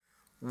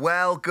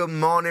Well, good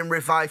morning,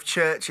 Revive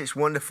Church. It's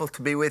wonderful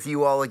to be with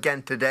you all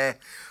again today.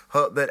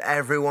 Hope that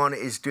everyone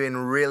is doing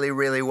really,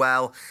 really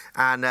well.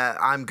 And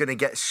I'm going to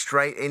get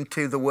straight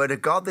into the Word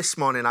of God this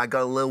morning. I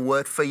got a little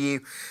word for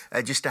you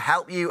just to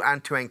help you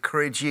and to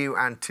encourage you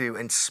and to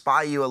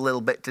inspire you a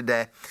little bit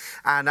today.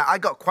 And I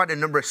got quite a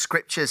number of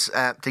scriptures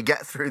to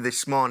get through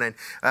this morning.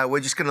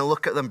 We're just going to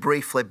look at them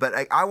briefly.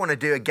 But I want to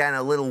do, again,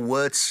 a little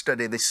word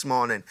study this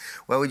morning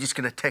where we're just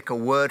going to take a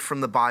word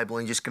from the Bible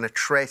and just going to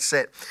trace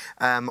it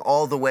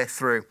all the way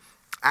through.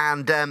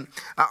 And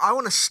I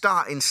want to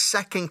start in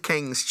 2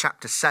 Kings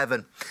chapter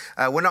 7.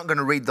 We're not going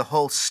to read the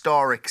whole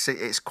story because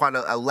it's quite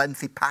a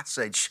lengthy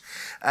passage.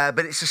 But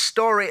it's a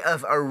story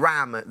of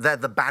Aram. They're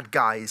the bad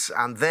guys.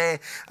 And they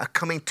are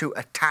coming to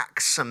attack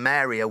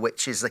Samaria,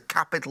 which is the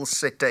capital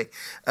city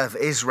of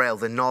Israel,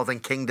 the northern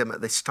kingdom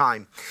at this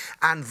time.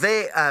 And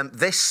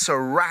they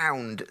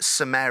surround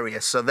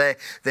Samaria. So they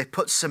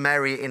put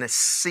Samaria in a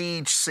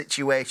siege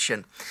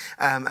situation.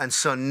 And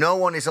so no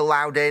one is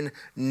allowed in,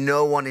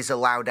 no one is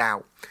allowed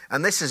out.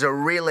 And this is a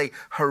really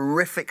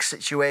horrific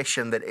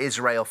situation that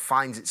Israel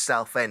finds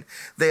itself in.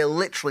 They are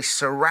literally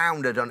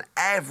surrounded on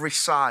every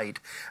side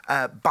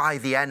by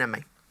the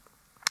enemy.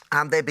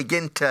 And they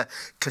begin to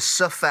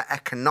suffer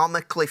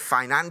economically,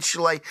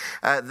 financially.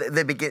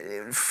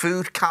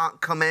 Food can't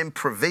come in,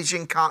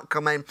 provision can't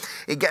come in.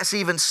 It gets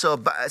even so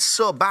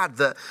bad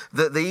that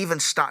they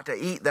even start to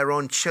eat their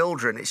own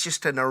children. It's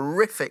just an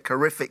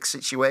horrific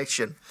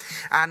situation.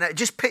 And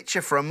just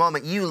picture for a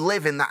moment, you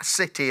live in that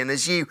city, and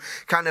as you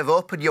kind of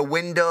open your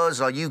windows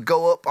or you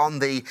go up on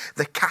the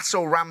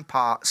castle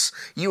ramparts,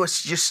 you are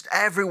just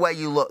everywhere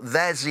you look,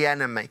 there's the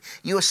enemy.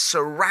 You are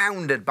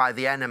surrounded by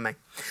the enemy.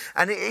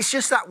 And it's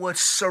just that word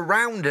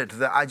surrounded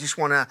that I just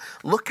want to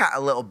look at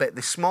a little bit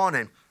this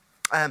morning.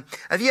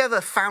 Have you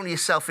ever found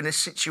yourself in a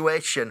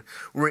situation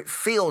where it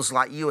feels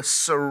like you are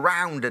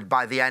surrounded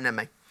by the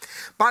enemy?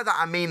 By that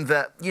I mean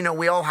that,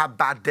 we all have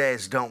bad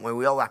days, don't we?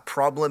 We all have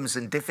problems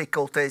and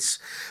difficulties.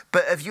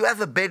 But have you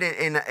ever been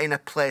in a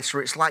place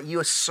where it's like you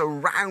are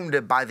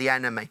surrounded by the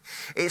enemy?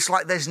 It's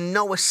like there's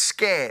no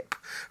escape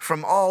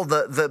from all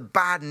the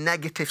bad,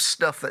 negative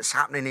stuff that's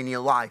happening in your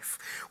life.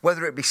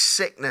 Whether it be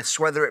sickness,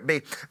 whether it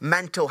be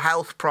mental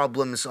health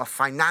problems or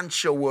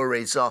financial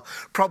worries or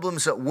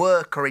problems at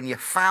work or in your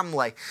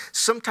family.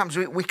 Sometimes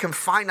we can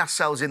find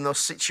ourselves in those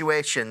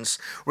situations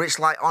where it's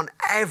like on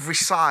every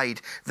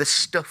side there's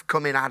stuff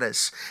coming at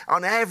us.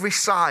 On every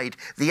side,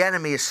 the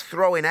enemy is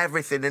throwing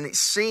everything, and it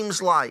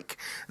seems like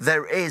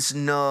there is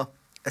no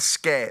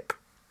escape.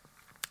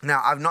 Now,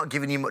 I've not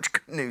given you much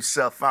good news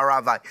so far,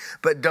 have I?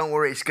 But don't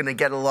worry, it's going to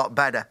get a lot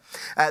better.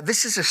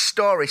 This is a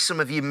story, some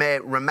of you may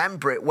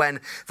remember it, when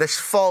there's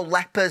 4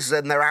 lepers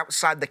and they're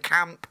outside the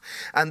camp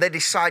and they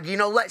decide,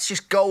 let's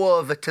just go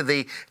over to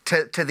the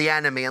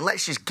enemy and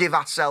let's just give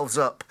ourselves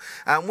up.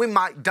 We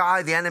might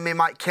die, the enemy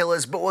might kill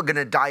us, but we're going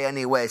to die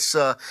anyway,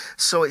 so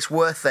it's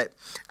worth it.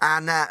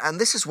 And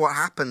this is what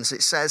happens.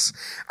 It says,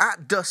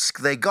 at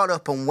dusk they got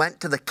up and went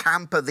to the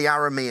camp of the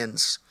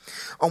Arameans.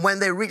 And when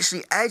they reached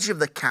the edge of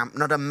the camp,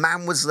 not a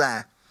man was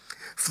there.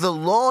 For the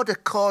Lord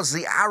had caused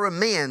the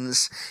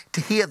Arameans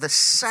to hear the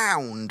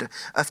sound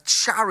of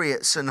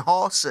chariots and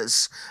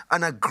horses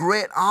and a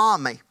great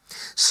army.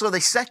 So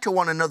they said to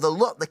one another,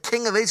 look, the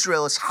king of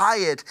Israel has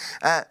hired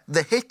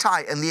the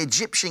Hittite and the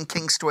Egyptian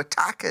kings to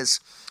attack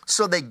us.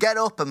 So they get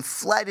up and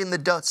fled in the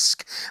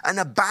dusk and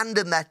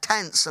abandoned their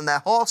tents and their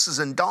horses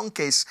and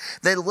donkeys.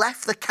 They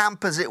left the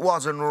camp as it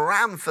was and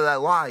ran for their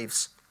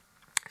lives.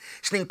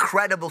 It's an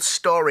incredible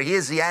story.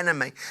 Here's the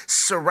enemy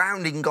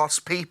surrounding God's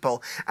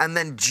people. And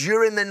then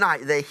during the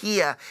night, they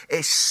hear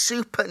a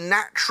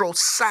supernatural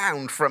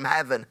sound from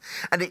heaven.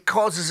 And it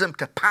causes them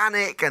to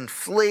panic and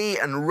flee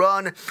and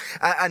run.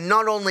 And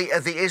not only are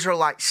the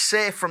Israelites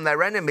safe from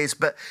their enemies,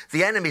 but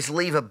the enemies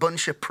leave a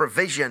bunch of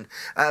provision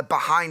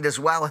behind as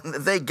well. And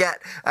they get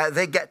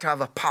to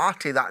have a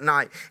party that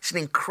night. It's an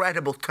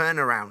incredible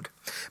turnaround.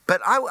 But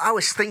I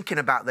was thinking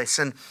about this,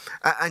 and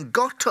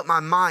God took my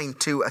mind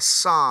to a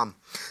psalm.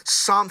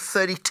 Psalm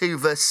 32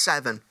 verse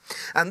 7.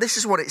 And this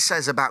is what it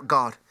says about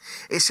God.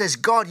 It says,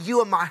 God, you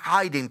are my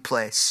hiding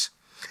place.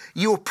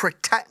 You will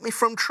protect me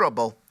from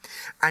trouble,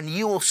 and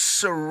you will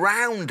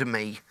surround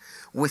me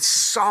with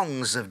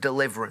songs of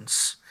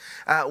deliverance.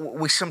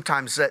 We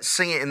sometimes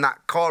sing it in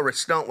that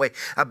chorus, don't we?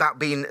 About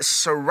being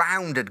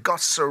surrounded. God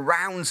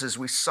surrounds us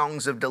with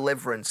songs of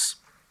deliverance.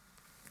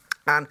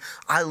 And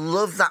I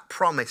love that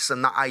promise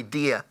and that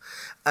idea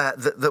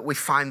that we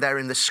find there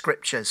in the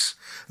scriptures.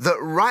 That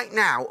right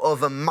now,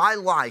 over my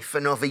life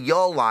and over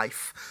your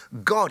life,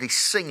 God is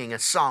singing a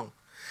song.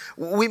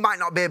 We might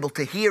not be able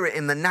to hear it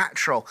in the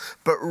natural,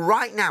 but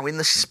right now in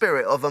the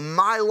spirit, over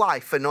my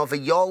life and over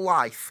your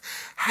life,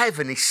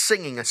 heaven is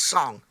singing a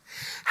song.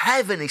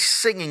 Heaven is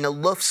singing a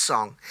love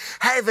song.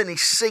 Heaven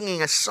is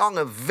singing a song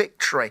of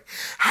victory.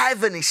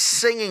 Heaven is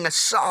singing a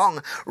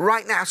song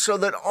right now so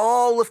that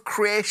all of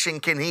creation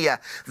can hear.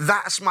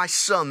 That's my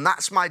son.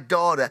 That's my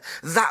daughter.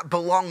 That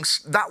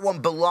one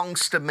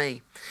belongs to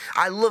me.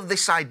 I love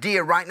this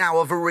idea right now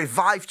of a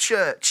revived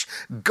church.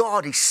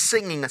 God is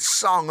singing a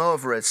song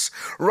over us.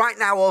 Right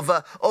now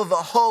over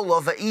Hull,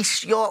 over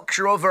East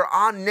Yorkshire, over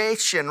our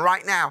nation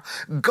right now.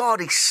 God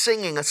is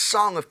singing a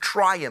song of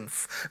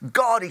triumph.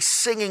 God is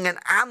singing an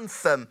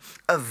anthem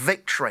of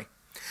victory.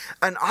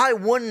 And I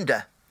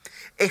wonder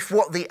if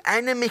what the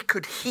enemy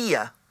could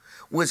hear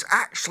was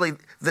actually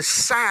the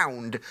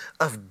sound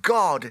of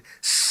God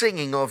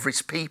singing over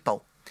his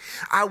people.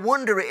 I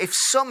wonder if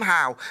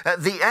somehow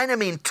the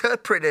enemy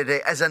interpreted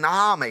it as an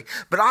army,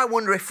 but I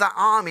wonder if that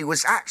army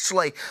was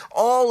actually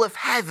all of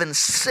heaven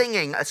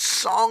singing a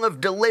song of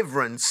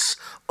deliverance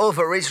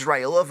over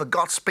Israel, over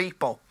God's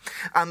people.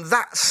 And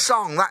that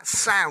song, that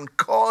sound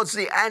caused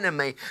the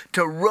enemy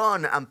to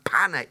run and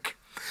panic.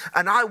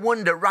 And I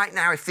wonder right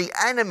now if the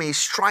enemy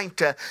is trying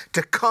to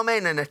come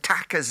in and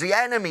attack us, the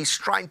enemy is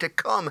trying to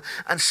come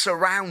and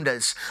surround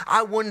us.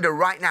 I wonder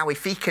right now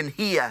if he can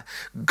hear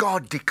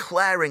God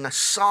declaring a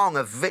song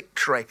of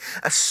victory,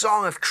 a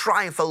song of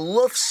triumph, a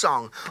love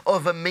song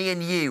over me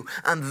and you.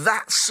 And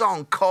that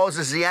song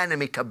causes the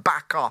enemy to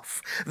back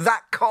off.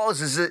 That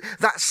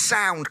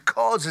sound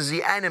causes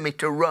the enemy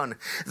to run.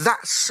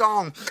 That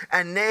song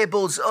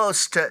enables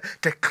us to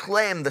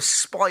claim the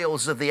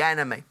spoils of the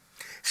enemy.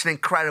 It's an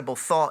incredible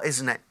thought,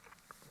 isn't it?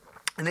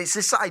 And it's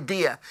this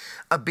idea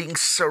of being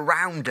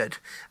surrounded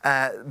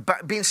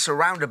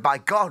by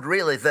God,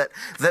 really, that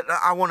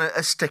I want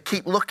us to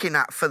keep looking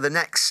at for the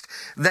next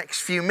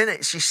few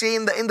minutes. You see,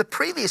 in the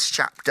previous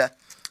chapter,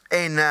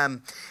 in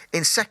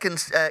 2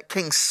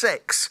 Kings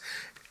 6,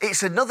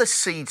 it's another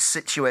siege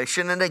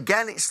situation, and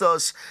again, it's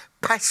those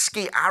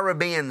pesky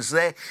Arameans.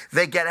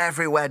 They get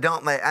everywhere,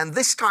 don't they? And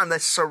this time they're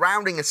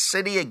surrounding a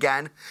city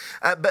again.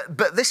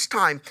 But this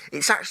time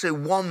it's actually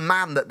one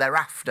man that they're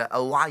after,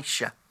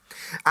 Elisha.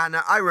 And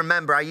I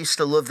remember I used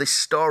to love this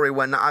story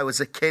when I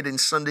was a kid in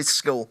Sunday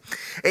school.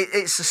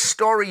 It's a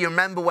story, you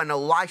remember, when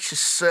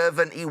Elisha's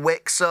servant, he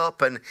wakes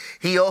up and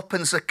he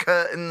opens the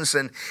curtains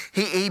and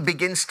he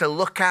begins to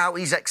look out.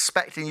 He's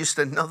expecting just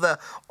another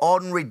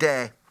ordinary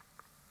day.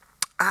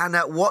 And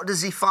what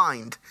does he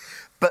find?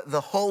 But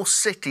the whole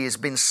city has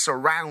been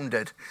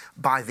surrounded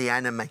by the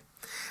enemy.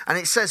 And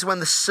it says, when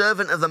the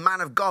servant of the man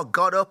of God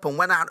got up and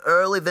went out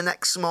early the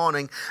next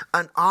morning,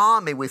 an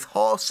army with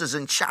horses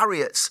and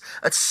chariots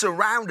had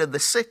surrounded the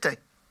city.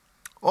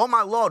 "Oh,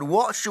 my Lord,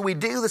 what shall we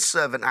do?" the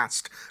servant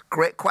asked.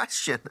 Great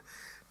question.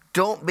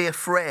 "Don't be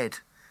afraid,"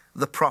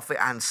 the prophet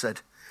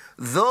answered.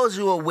 "Those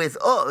who are with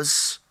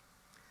us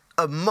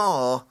are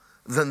more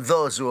than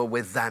those who are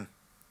with them."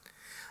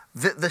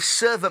 The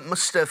servant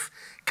must have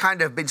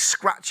kind of been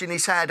scratching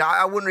his head.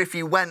 I wonder if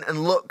he went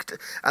and looked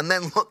and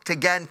then looked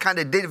again, kind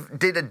of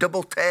did a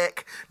double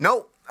take.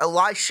 No,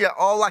 Elisha,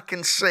 all I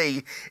can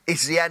see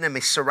is the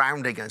enemy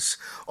surrounding us.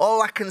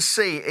 All I can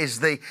see is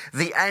the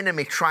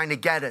enemy trying to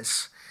get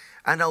us.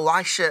 And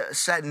Elisha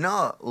said,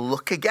 "No,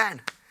 look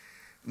again.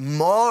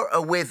 More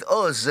are with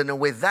us than are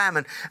with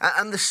them."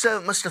 And the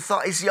servant must have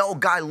thought, is the old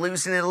guy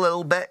losing it a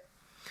little bit?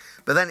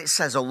 But then it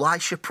says,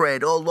 Elisha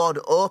prayed, "Oh Lord,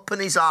 open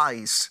his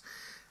eyes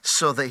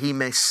so that he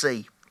may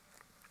see."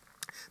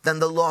 Then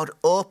the Lord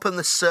opened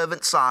the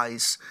servant's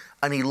eyes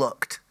and he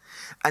looked,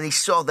 and he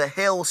saw the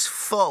hills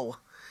full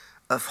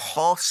of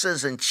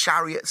horses and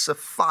chariots of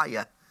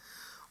fire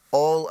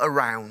all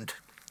around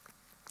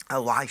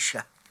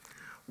Elisha.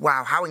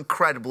 Wow, how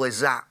incredible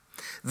is that?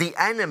 The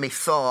enemy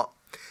thought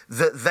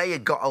that they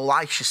had got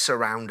Elisha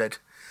surrounded,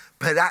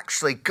 but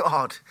actually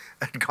God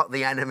had got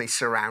the enemy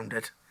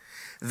surrounded.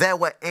 There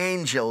were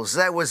angels.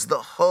 There was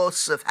the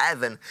hosts of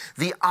heaven,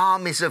 the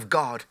armies of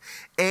God,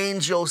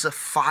 angels of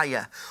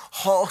fire,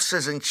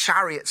 horses and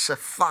chariots of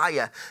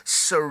fire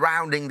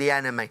surrounding the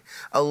enemy.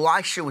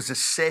 Elisha was the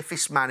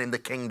safest man in the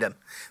kingdom.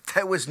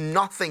 There was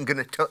nothing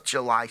going to touch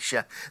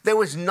Elisha. There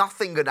was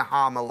nothing going to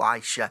harm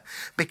Elisha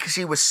because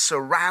he was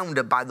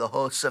surrounded by the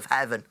hosts of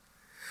heaven.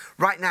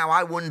 Right now,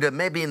 I wonder,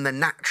 maybe in the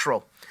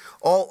natural,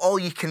 all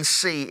you can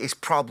see is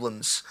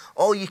problems.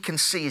 All you can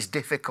see is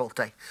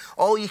difficulty.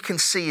 All you can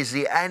see is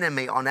the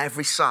enemy on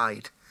every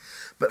side.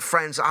 But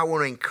friends, I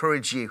want to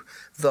encourage you.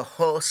 The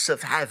hosts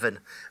of heaven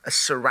are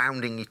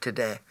surrounding you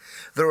today.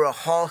 There are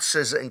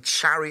horses and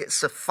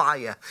chariots of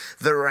fire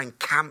that are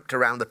encamped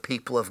around the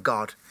people of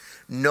God.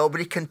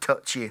 Nobody can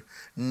touch you.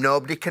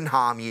 Nobody can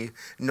harm you.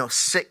 No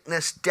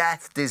sickness,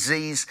 death,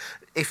 disease.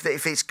 If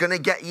it's going to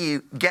get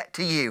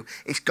to you,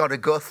 it's got to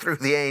go through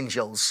the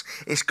angels.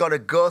 It's got to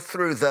go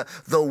through the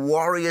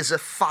warriors of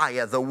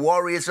fire, the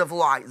warriors of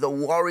light, the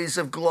warriors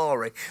of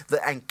glory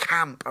that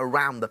encamp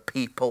around the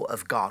people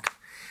of God.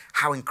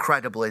 How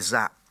incredible is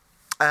that?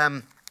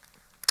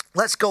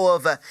 Let's go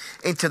over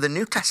into the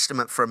New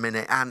Testament for a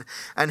minute, and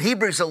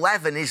Hebrews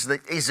 11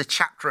 is a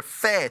chapter of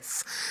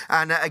faith.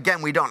 And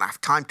again, we don't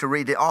have time to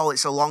read it all.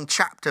 It's a long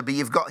chapter, but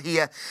you've got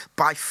here,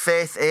 by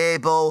faith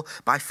Abel,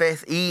 by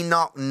faith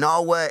Enoch,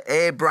 Noah,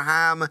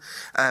 Abraham,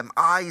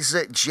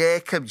 Isaac,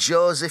 Jacob,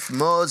 Joseph,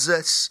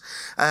 Moses,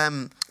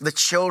 the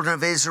children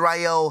of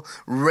Israel,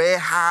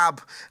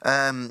 Rahab,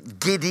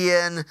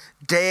 Gideon,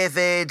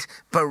 David,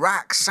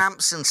 Barak,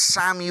 Samson,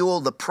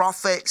 Samuel, the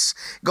prophets.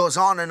 Goes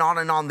on and on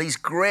and on. These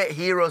great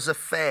heroes of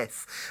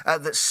faith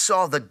that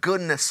saw the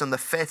goodness and the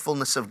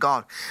faithfulness of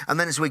God. And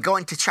then as we go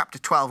into chapter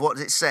 12, what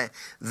does it say?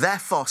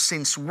 Therefore,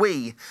 since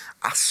we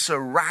are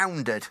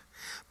surrounded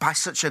by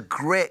such a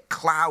great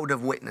cloud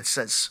of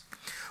witnesses.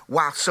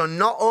 Wow, so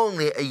not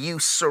only are you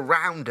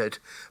surrounded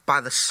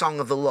by the song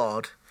of the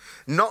Lord,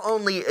 not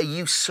only are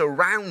you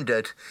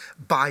surrounded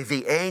by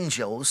the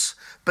angels,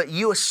 but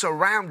you are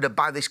surrounded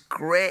by this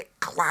great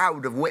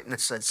cloud of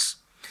witnesses.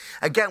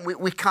 Again,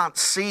 we can't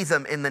see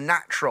them in the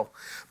natural,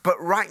 but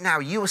right now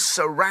you are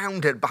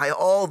surrounded by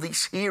all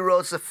these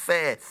heroes of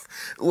faith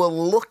who are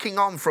looking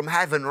on from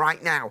heaven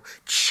right now,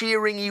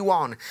 cheering you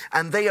on,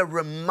 and they are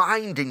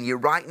reminding you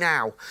right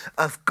now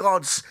of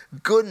God's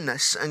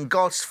goodness and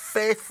God's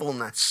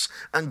faithfulness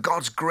and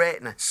God's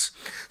greatness.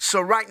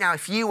 So right now,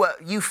 if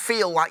you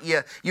feel like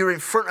you're in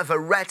front of a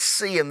Red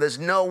Sea and there's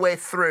no way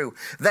through,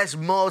 there's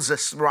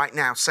Moses right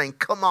now saying,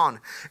 come on,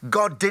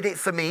 God did it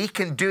for me, he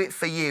can do it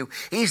for you.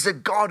 He's the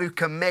God who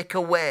can make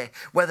a way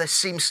where there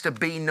seems to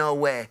be no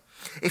way.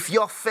 If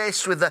you're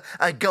faced with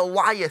a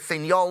Goliath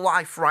in your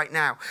life right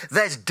now,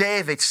 there's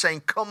David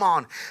saying, come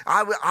on,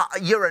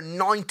 you're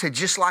anointed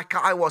just like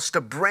I was to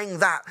bring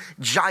that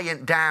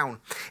giant down.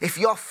 If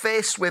you're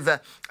faced with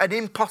an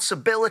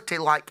impossibility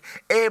like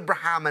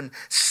Abraham and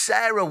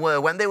Sarah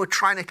were when they were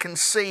trying to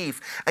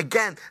conceive,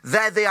 again,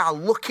 there they are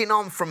looking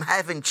on from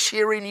heaven,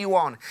 cheering you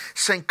on,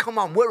 saying, come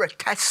on, we're a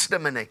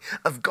testimony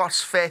of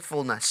God's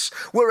faithfulness.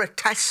 We're a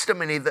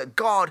testimony that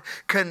God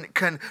can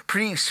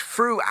produce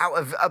fruit out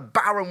of a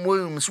barren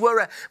wombs. We're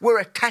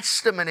a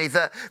testimony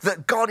that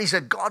God is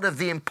a God of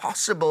the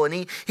impossible,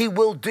 and he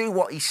will do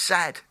what he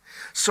said.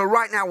 So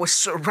right now we're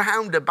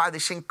surrounded by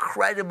this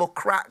incredible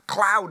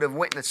cloud of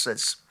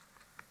witnesses.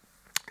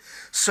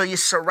 So you're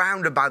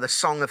surrounded by the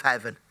song of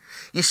heaven.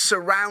 You're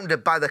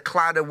surrounded by the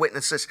cloud of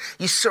witnesses.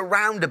 You're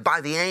surrounded by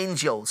the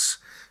angels.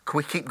 Can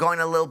we keep going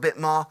a little bit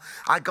more?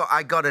 I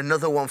got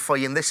another one for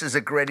you, and this is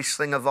the greatest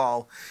thing of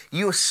all.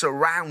 You are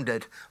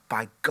surrounded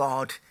by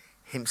God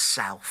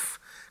himself.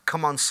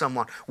 Come on,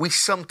 someone. We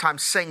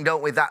sometimes sing,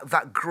 don't we,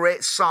 that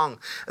great song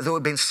that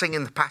we've been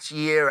singing the past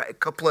year, a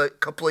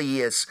couple of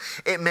years.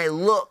 It may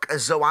look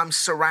as though I'm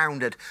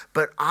surrounded,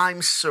 but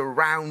I'm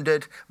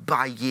surrounded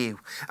by you.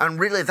 And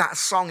really that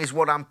song is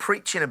what I'm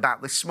preaching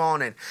about this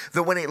morning.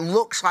 That when it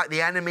looks like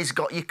the enemy's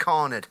got you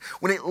cornered,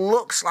 when it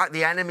looks like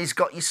the enemy's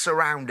got you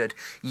surrounded,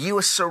 you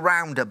are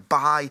surrounded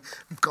by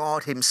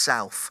God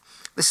himself.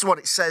 This is what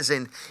it says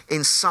in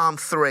Psalm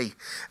 3.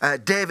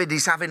 David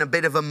is having a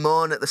bit of a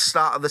moan at the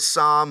start of the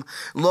psalm.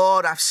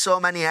 Lord, I've so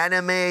many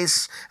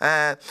enemies.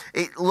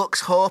 It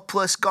looks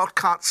hopeless. God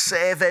can't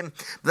save him.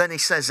 Then he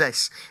says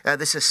this.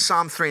 This is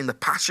Psalm 3 in the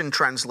Passion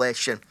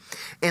Translation.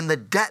 In the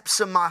depths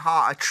of my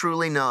heart, I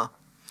truly know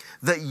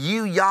that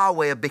you,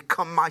 Yahweh, have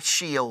become my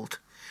shield.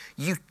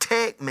 You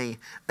take me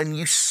and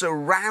you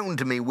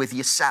surround me with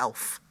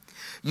yourself.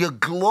 Your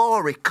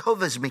glory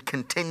covers me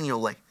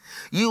continually.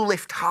 You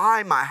lift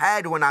high my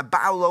head when I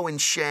bow low in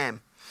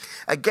shame.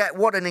 Again,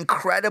 what an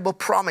incredible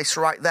promise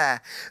right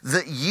there,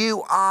 that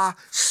you are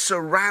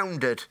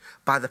surrounded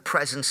by the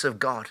presence of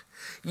God.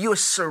 You are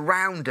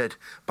surrounded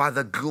by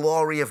the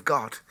glory of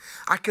God.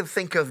 I can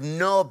think of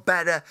no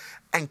better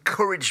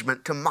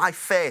encouragement to my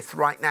faith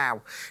right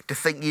now to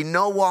think, you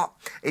know what?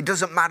 It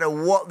doesn't matter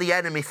what the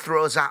enemy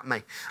throws at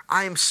me.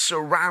 I am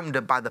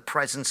surrounded by the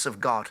presence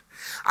of God.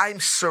 I am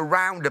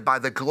surrounded by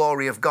the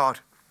glory of God.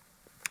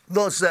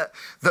 Those that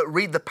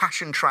read the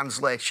Passion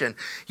Translation,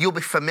 you'll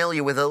be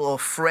familiar with a little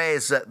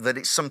phrase that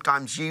it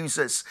sometimes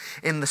uses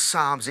in the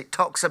Psalms. It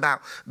talks about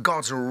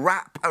God's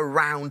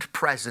wrap-around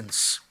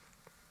presence.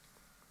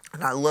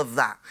 And I love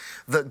that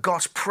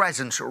God's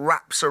presence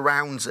wraps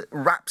around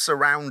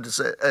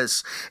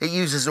us. It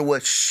uses the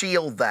word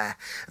shield there.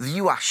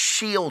 You are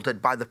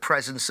shielded by the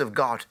presence of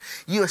God.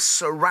 You are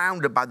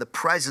surrounded by the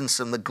presence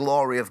and the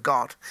glory of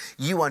God.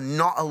 You are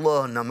not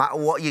alone, no matter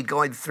what you're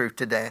going through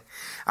today.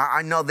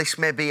 I know this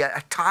may be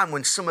a time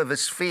when some of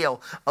us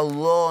feel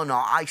alone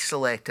or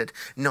isolated.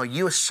 No,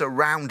 you are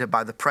surrounded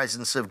by the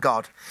presence of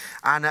God.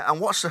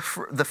 And what's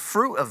the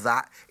fruit of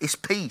that is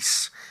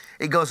peace.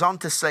 It goes on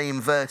to say in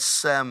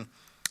verse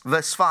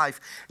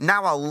 5,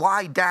 now I'll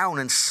lie down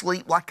and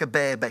sleep like a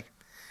baby.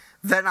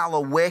 Then I'll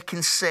awake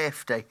in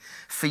safety,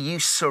 for you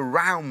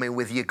surround me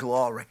with your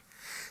glory.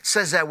 It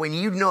says there, when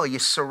you know you're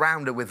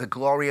surrounded with the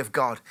glory of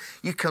God,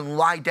 you can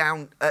lie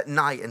down at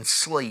night and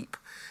sleep.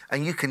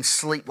 and you can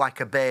sleep like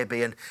a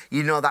baby. And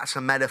you know that's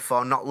a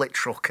metaphor, not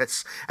literal,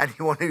 because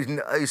anyone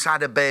who's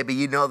had a baby,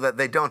 you know that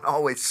they don't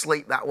always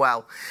sleep that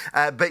well.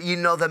 But you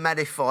know the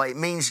metaphor. It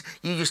means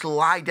you just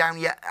lie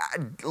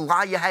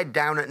your head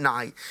down at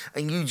night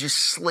and you just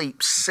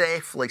sleep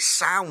safely,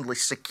 soundly,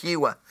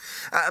 secure.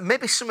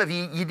 Maybe some of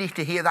you need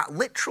to hear that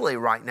literally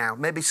right now.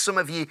 Maybe some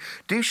of you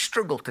do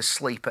struggle to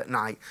sleep at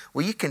night.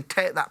 Well, you can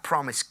take that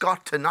promise. God,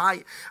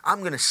 tonight I'm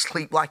going to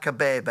sleep like a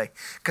baby,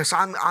 because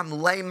I'm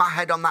laying my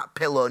head on that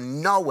pillow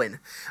knowing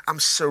I'm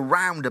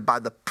surrounded by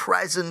the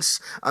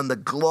presence and the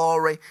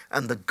glory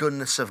and the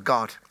goodness of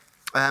God.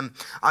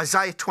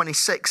 Isaiah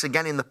 26,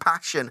 again in the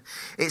Passion,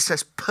 it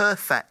says,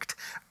 perfect,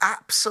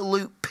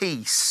 absolute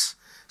peace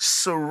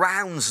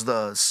surrounds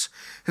those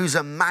whose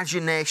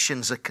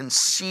imaginations are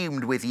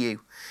consumed with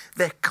you.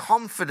 They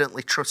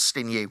confidently trust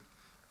in you.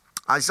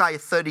 Isaiah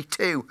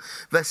 32,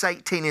 verse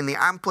 18 in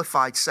the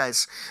Amplified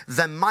says,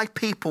 then my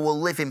people will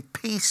live in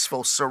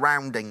peaceful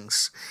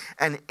surroundings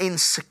and in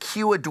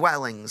secure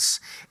dwellings,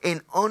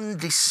 in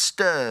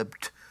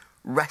undisturbed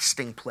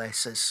resting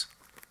places.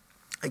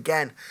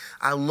 Again,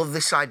 I love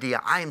this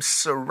idea. I am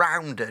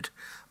surrounded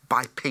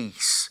by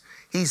peace.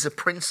 He's the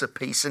Prince of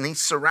Peace and he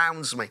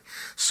surrounds me.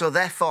 So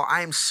therefore,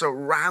 I am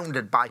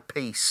surrounded by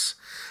peace.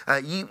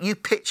 You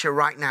picture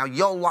right now,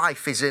 your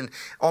life is in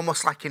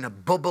almost like in a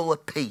bubble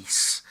of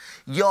peace.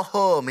 Your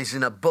home is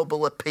in a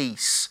bubble of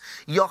peace.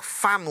 Your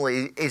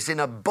family is in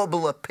a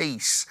bubble of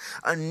peace,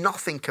 and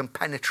nothing can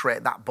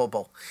penetrate that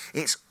bubble.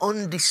 It's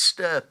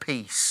undisturbed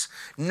peace.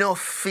 No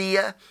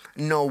fear,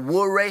 no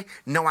worry,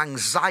 no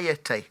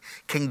anxiety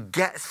can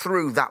get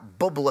through that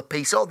bubble of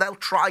peace. Oh, they'll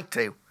try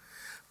to,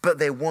 but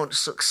they won't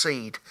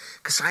succeed,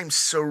 because I'm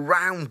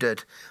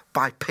surrounded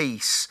by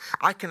peace.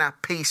 I can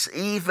have peace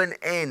even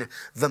in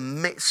the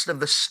midst of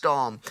the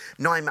storm.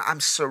 No, I'm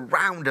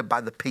surrounded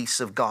by the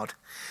peace of God.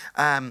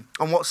 And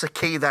what's the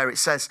key there? It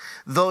says,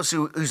 those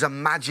whose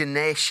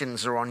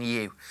imaginations are on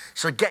you.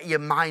 So get your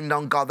mind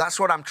on God. That's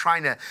what I'm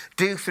trying to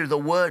do through the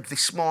word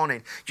this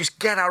morning. Just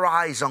get our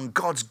eyes on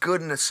God's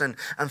goodness and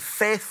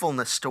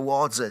faithfulness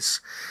towards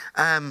us.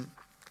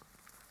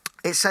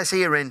 It says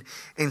here in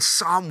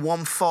Psalm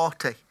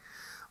 140,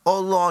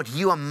 oh Lord,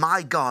 you are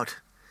my God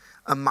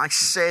and my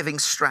saving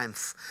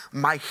strength,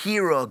 my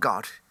hero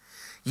God.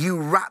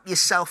 You wrap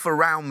yourself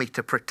around me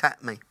to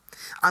protect me.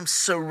 I'm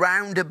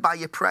surrounded by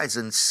your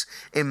presence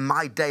in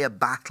my day of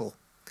battle.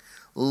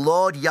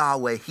 Lord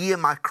Yahweh, hear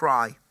my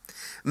cry.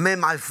 May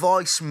my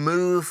voice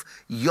move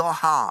your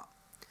heart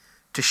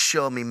to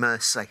show me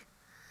mercy.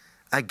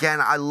 Again,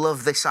 I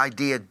love this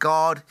idea.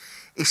 God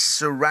is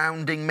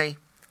surrounding me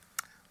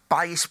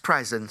by his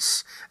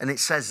presence. And it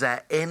says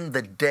there, in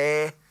the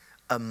day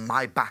of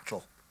my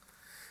battle.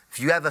 Have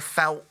you ever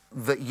felt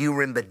that you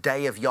were in the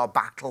day of your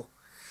battle?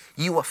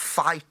 You were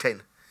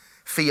fighting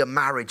for your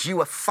marriage. You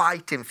were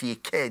fighting for your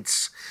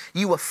kids.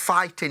 You were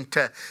fighting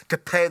to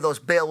pay those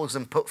bills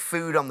and put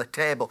food on the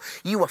table.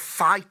 You were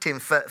fighting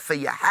for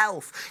your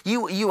health.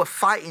 You were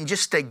fighting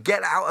just to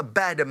get out of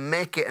bed and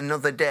make it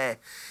another day.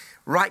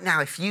 Right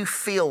now, if you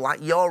feel like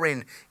you're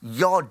in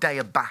your day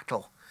of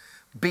battle,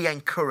 be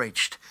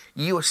encouraged.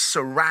 You are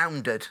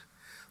surrounded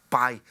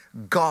by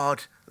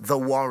God the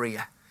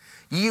warrior.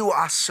 You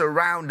are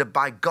surrounded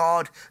by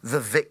God the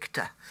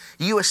victor.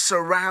 You are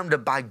surrounded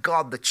by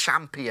God the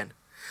champion.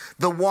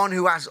 The one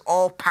who has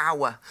all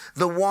power,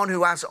 the one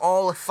who has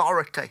all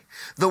authority,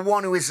 the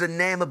one who is the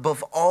name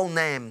above all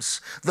names,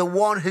 the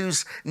one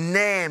whose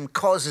name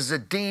causes the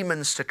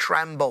demons to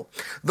tremble,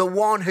 the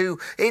one who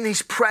in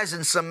his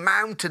presence the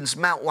mountains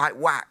melt like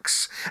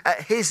wax.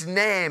 At his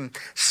name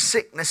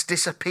sickness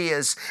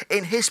disappears.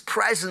 In his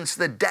presence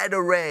the dead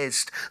are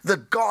raised. The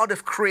God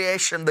of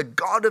creation, the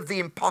God of the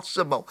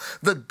impossible,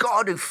 the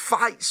God who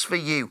fights for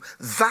you,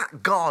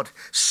 that God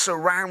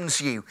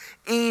surrounds you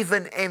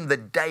even in the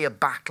day of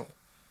battle.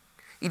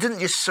 He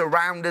doesn't just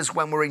surround us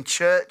when we're in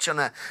church on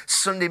a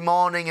Sunday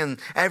morning and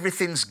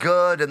everything's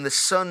good and the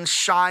sun's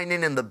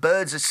shining and the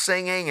birds are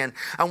singing and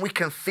we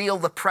can feel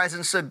the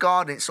presence of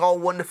God and it's all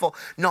wonderful.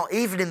 No,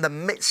 even in the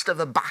midst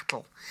of a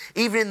battle,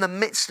 even in the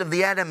midst of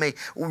the enemy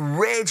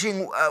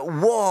raging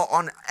war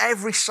on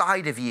every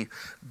side of you,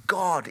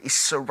 God is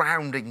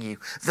surrounding you.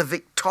 The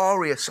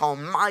victorious,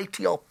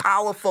 almighty,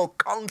 all-powerful,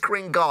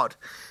 conquering God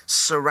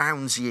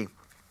surrounds you.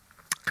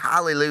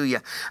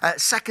 Hallelujah.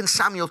 2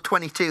 Samuel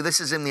 22,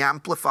 this is in the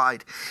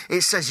Amplified.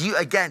 It says, you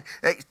again,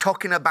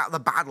 talking about the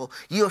battle,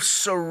 you have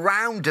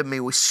surrounded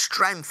me with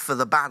strength for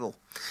the battle.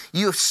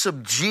 You have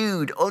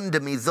subdued under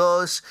me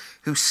those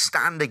who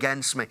stand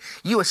against me.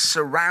 You are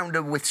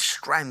surrounded with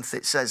strength,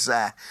 it says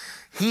there.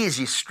 He is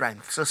your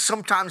strength. So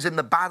sometimes in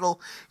the battle,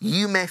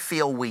 you may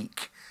feel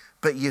weak,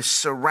 but you're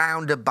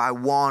surrounded by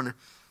one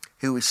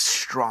who is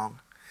strong.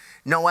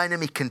 No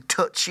enemy can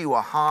touch you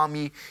or harm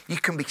you. You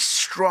can be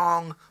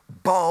strong,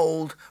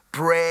 bold,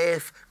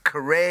 brave,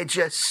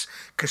 courageous,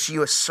 because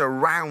you are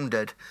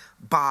surrounded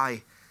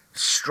by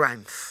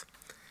strength.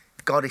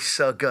 God is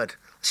so good.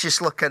 Let's just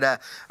look at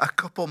a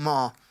couple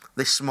more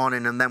this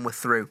morning and then we're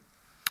through.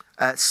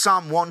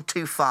 Psalm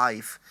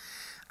 125.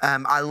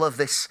 I love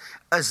this.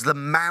 As the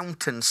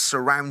mountains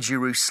surround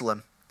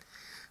Jerusalem,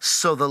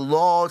 so the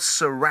Lord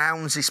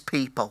surrounds his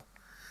people,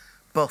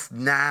 both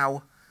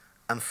now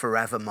and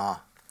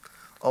forevermore.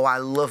 Oh, I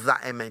love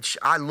that image.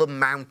 I love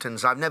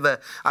mountains. I've never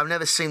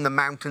seen the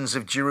mountains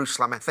of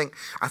Jerusalem. I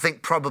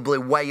think probably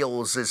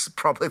Wales is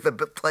probably the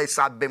place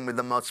I've been with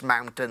the most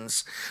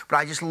mountains. But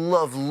I just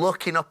love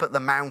looking up at the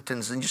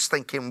mountains and just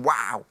thinking,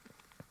 wow,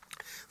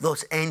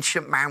 those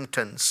ancient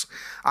mountains.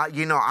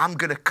 I'm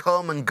going to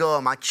come and go.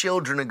 My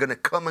children are going to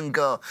come and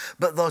go.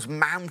 But those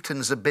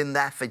mountains have been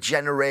there for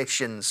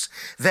generations.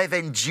 They've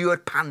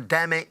endured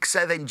pandemics.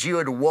 They've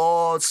endured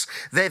wars.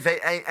 They've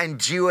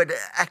endured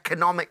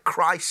economic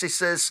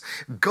crises.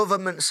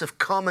 Governments have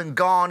come and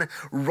gone.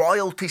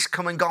 Royalties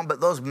come and gone.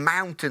 But those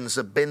mountains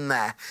have been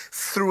there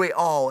through it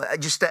all.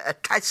 Just a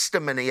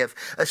testimony of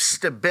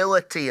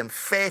stability and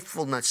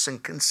faithfulness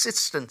and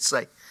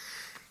consistency.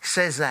 It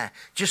says there,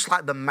 just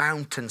like the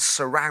mountains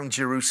surround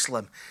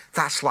Jerusalem,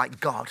 that's like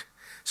God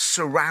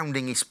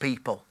surrounding his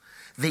people.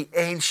 The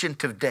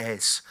Ancient of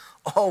Days,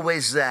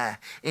 always there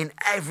in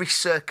every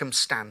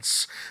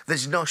circumstance.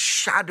 There's no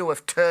shadow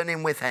of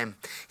turning with him.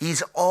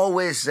 He's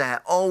always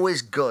there,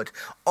 always good,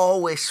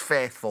 always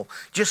faithful.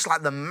 Just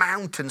like the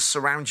mountains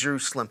surround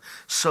Jerusalem,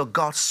 so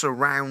God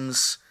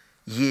surrounds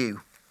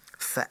you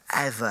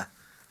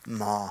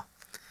forevermore.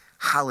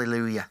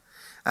 Hallelujah.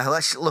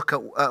 Let's look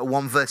at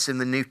one verse in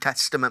the New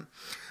Testament.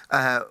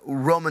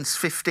 Romans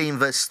 15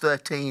 verse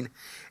 13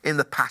 in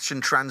the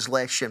Passion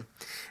Translation.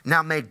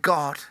 Now may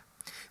God,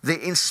 the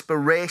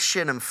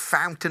inspiration and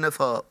fountain of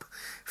hope,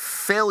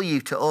 fill you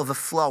to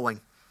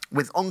overflowing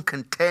with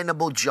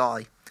uncontainable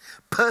joy,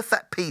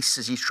 perfect peace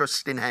as you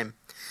trust in him.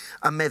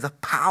 And may the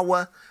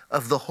power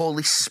of the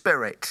Holy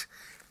Spirit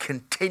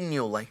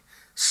continually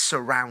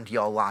surround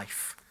your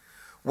life.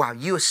 Wow,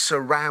 you are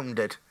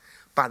surrounded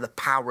by the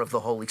power of the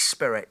Holy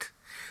Spirit.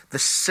 The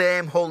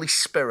same Holy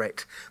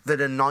Spirit that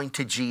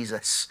anointed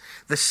Jesus.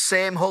 The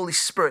same Holy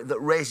Spirit that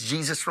raised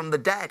Jesus from the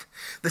dead.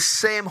 The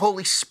same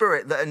Holy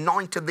Spirit that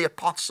anointed the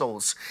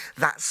apostles.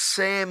 That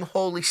same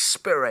Holy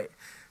Spirit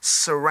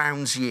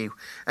surrounds you.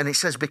 And it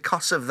says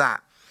because of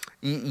that,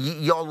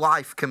 your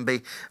life can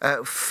be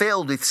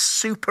filled with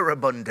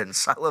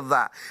superabundance. I love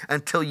that.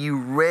 Until you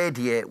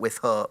radiate with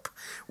hope.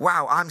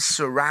 Wow, I'm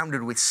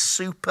surrounded with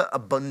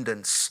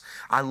superabundance.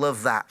 I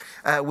love that.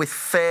 With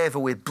favor,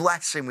 with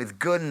blessing, with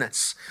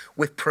goodness,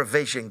 with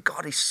provision.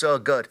 God is so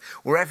good.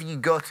 Wherever you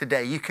go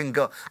today, you can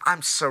go,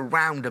 I'm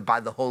surrounded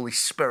by the Holy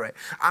Spirit.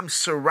 I'm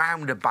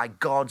surrounded by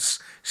God's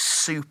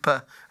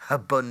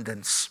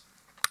superabundance.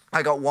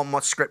 I got one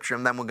more scripture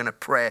and then we're going to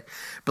pray.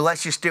 But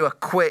let's just do a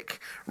quick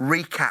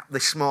recap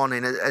this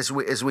morning as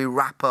we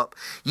wrap up.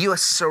 You are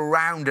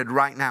surrounded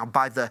right now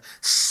by the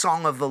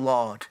song of the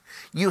Lord.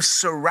 You're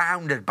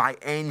surrounded by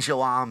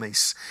angel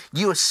armies.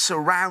 You are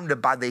surrounded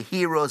by the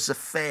heroes of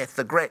faith,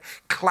 the great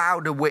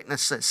cloud of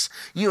witnesses.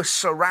 You are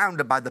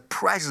surrounded by the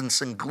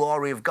presence and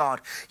glory of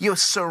God. You are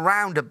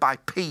surrounded by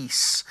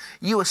peace.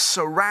 You are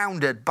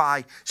surrounded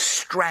by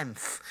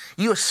strength.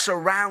 You are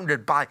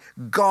surrounded by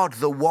God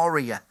the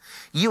warrior.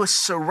 You are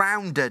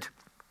surrounded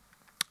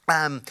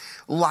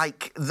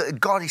like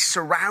God is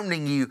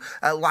surrounding you,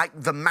 like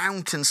the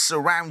mountains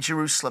surround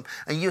Jerusalem,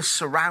 and you're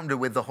surrounded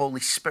with the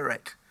Holy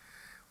Spirit.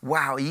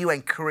 Wow, are you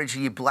encouraged? Are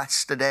you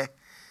blessed today?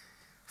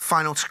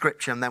 Final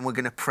scripture, and then we're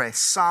going to pray.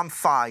 Psalm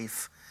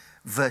 5,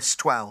 verse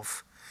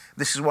 12.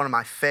 This is one of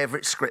my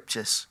favorite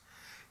scriptures.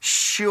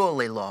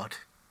 Surely, Lord,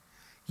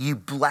 you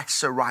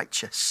bless the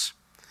righteous.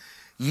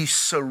 You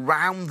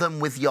surround them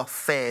with your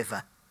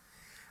favor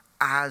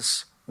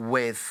as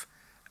with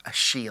a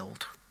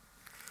shield.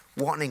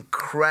 What an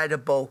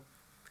incredible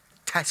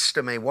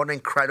testimony. What an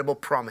incredible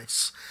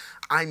promise.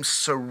 I'm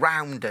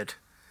surrounded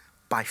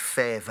by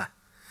favor.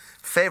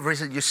 Favor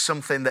isn't just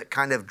something that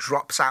kind of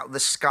drops out of the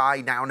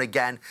sky now and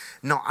again.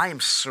 No, I am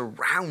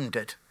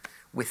surrounded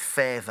with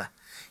favor.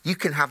 You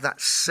can have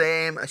that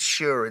same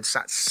assurance,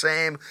 that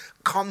same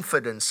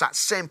confidence, that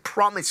same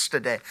promise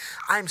today.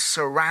 I'm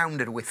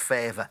surrounded with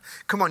favor.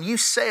 Come on, you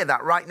say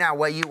that right now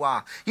where you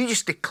are. You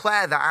just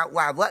declare that out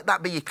loud. Let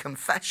that be your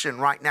confession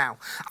right now.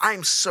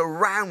 I'm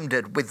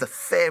surrounded with the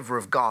favor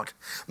of God.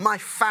 My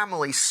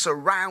family's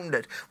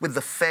surrounded with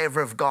the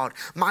favor of God.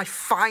 My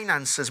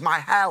finances, my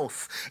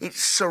health,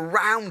 it's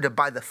surrounded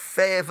by the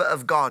favor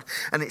of God.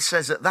 And it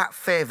says that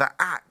favor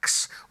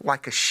acts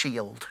like a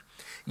shield.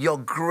 Your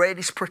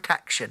greatest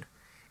protection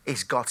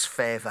is God's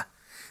favor.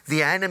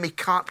 The enemy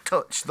can't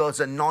touch those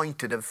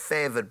anointed and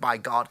favored by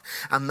God.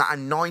 And that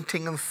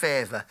anointing and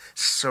favor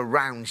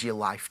surrounds your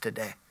life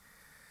today.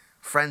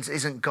 Friends,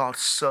 isn't God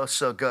so,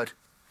 so good?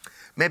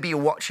 Maybe you're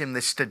watching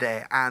this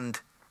today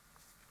and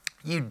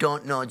you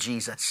don't know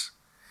Jesus.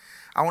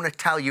 I want to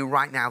tell you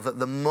right now that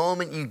the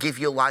moment you give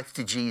your life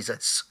to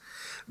Jesus,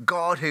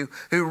 God, who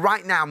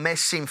right now may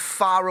seem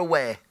far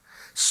away,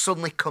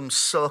 suddenly comes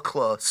so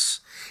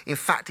close. In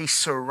fact, he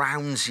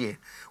surrounds you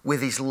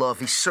with his love.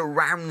 He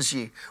surrounds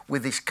you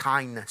with his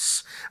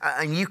kindness.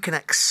 And you can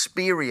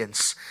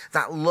experience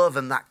that love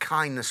and that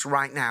kindness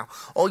right now.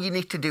 All you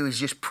need to do is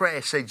just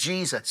pray. Say,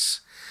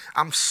 Jesus,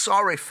 I'm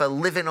sorry for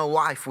living a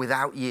life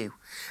without you.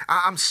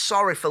 I'm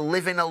sorry for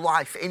living a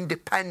life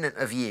independent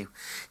of you.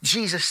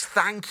 Jesus,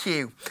 thank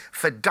you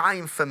for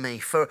dying for me,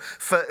 for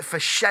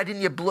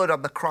shedding your blood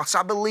on the cross.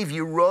 I believe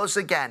you rose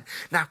again.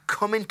 Now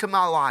come into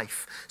my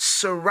life.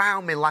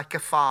 Surround me like a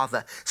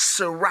father.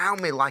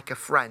 Surround me like a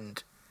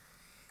friend.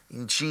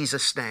 In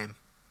Jesus' name.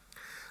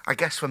 I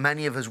guess for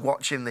many of us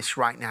watching this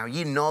right now,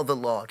 you know the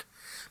Lord.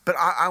 But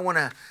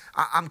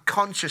I'm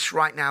conscious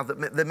right now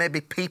that there may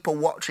be people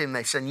watching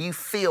this and you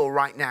feel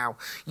right now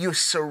you're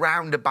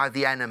surrounded by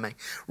the enemy.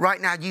 Right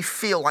now you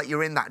feel like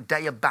you're in that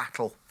day of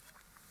battle.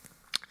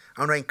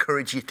 I want to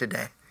encourage you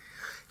today.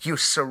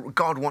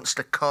 God wants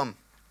to come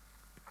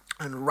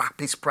and wrap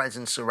his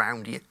presence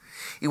around you.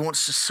 He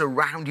wants to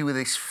surround you with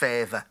his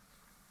favor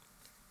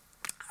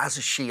as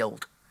a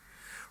shield.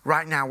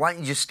 Right now, why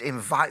don't you just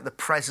invite the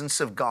presence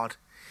of God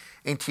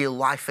into your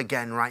life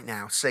again right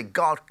now. Say,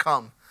 God,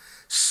 come,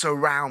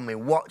 surround me,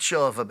 watch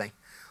over me,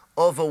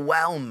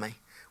 overwhelm me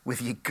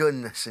with your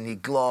goodness and your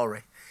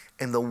glory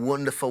in the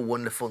wonderful,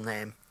 wonderful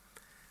name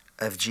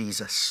of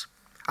Jesus.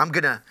 I'm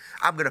gonna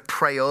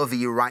pray over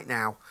you right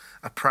now,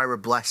 a prayer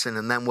of blessing,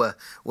 and then we're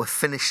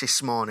finished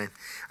this morning.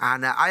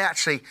 And I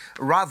actually,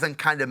 rather than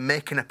kind of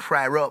making a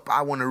prayer up,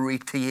 I want to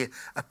read to you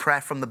a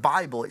prayer from the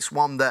Bible. It's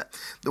one that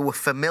we're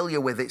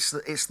familiar with.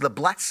 It's the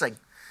blessing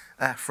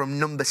from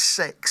Numbers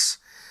 6.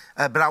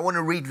 But I want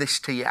to read this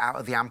to you out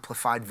of the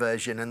Amplified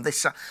Version. And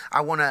this,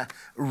 I want to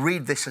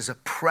read this as a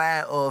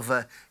prayer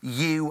over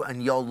you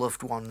and your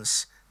loved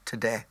ones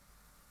today.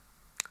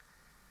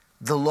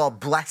 The Lord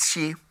bless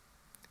you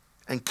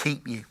and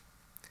keep you,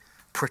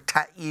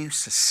 protect you,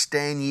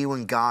 sustain you,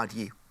 and guard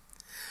you.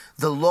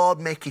 The Lord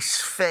make his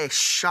face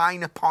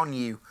shine upon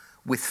you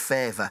with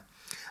favor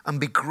and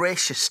be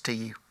gracious to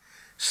you,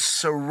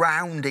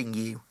 surrounding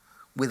you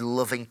with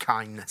loving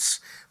kindness.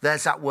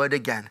 There's that word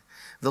again.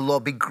 The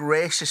Lord be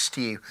gracious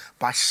to you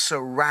by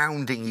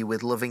surrounding you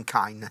with loving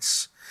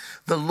kindness.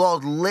 The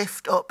Lord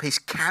lift up his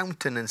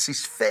countenance,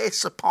 his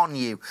face upon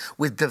you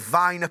with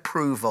divine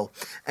approval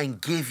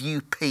and give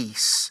you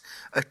peace,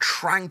 a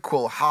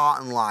tranquil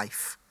heart and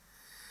life.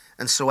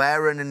 And so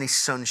Aaron and his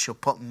sons shall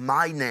put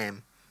my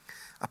name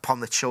upon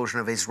the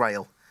children of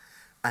Israel,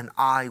 and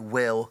I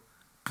will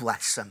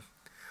bless them.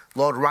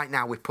 Lord, right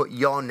now we put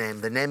your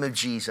name, the name of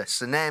Jesus,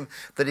 the name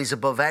that is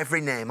above every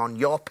name, on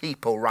your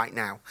people right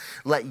now.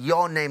 Let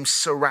your name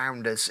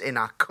surround us in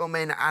our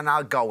coming and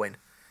our going.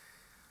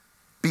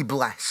 Be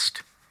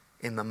blessed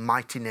in the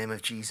mighty name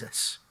of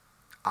Jesus.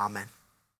 Amen.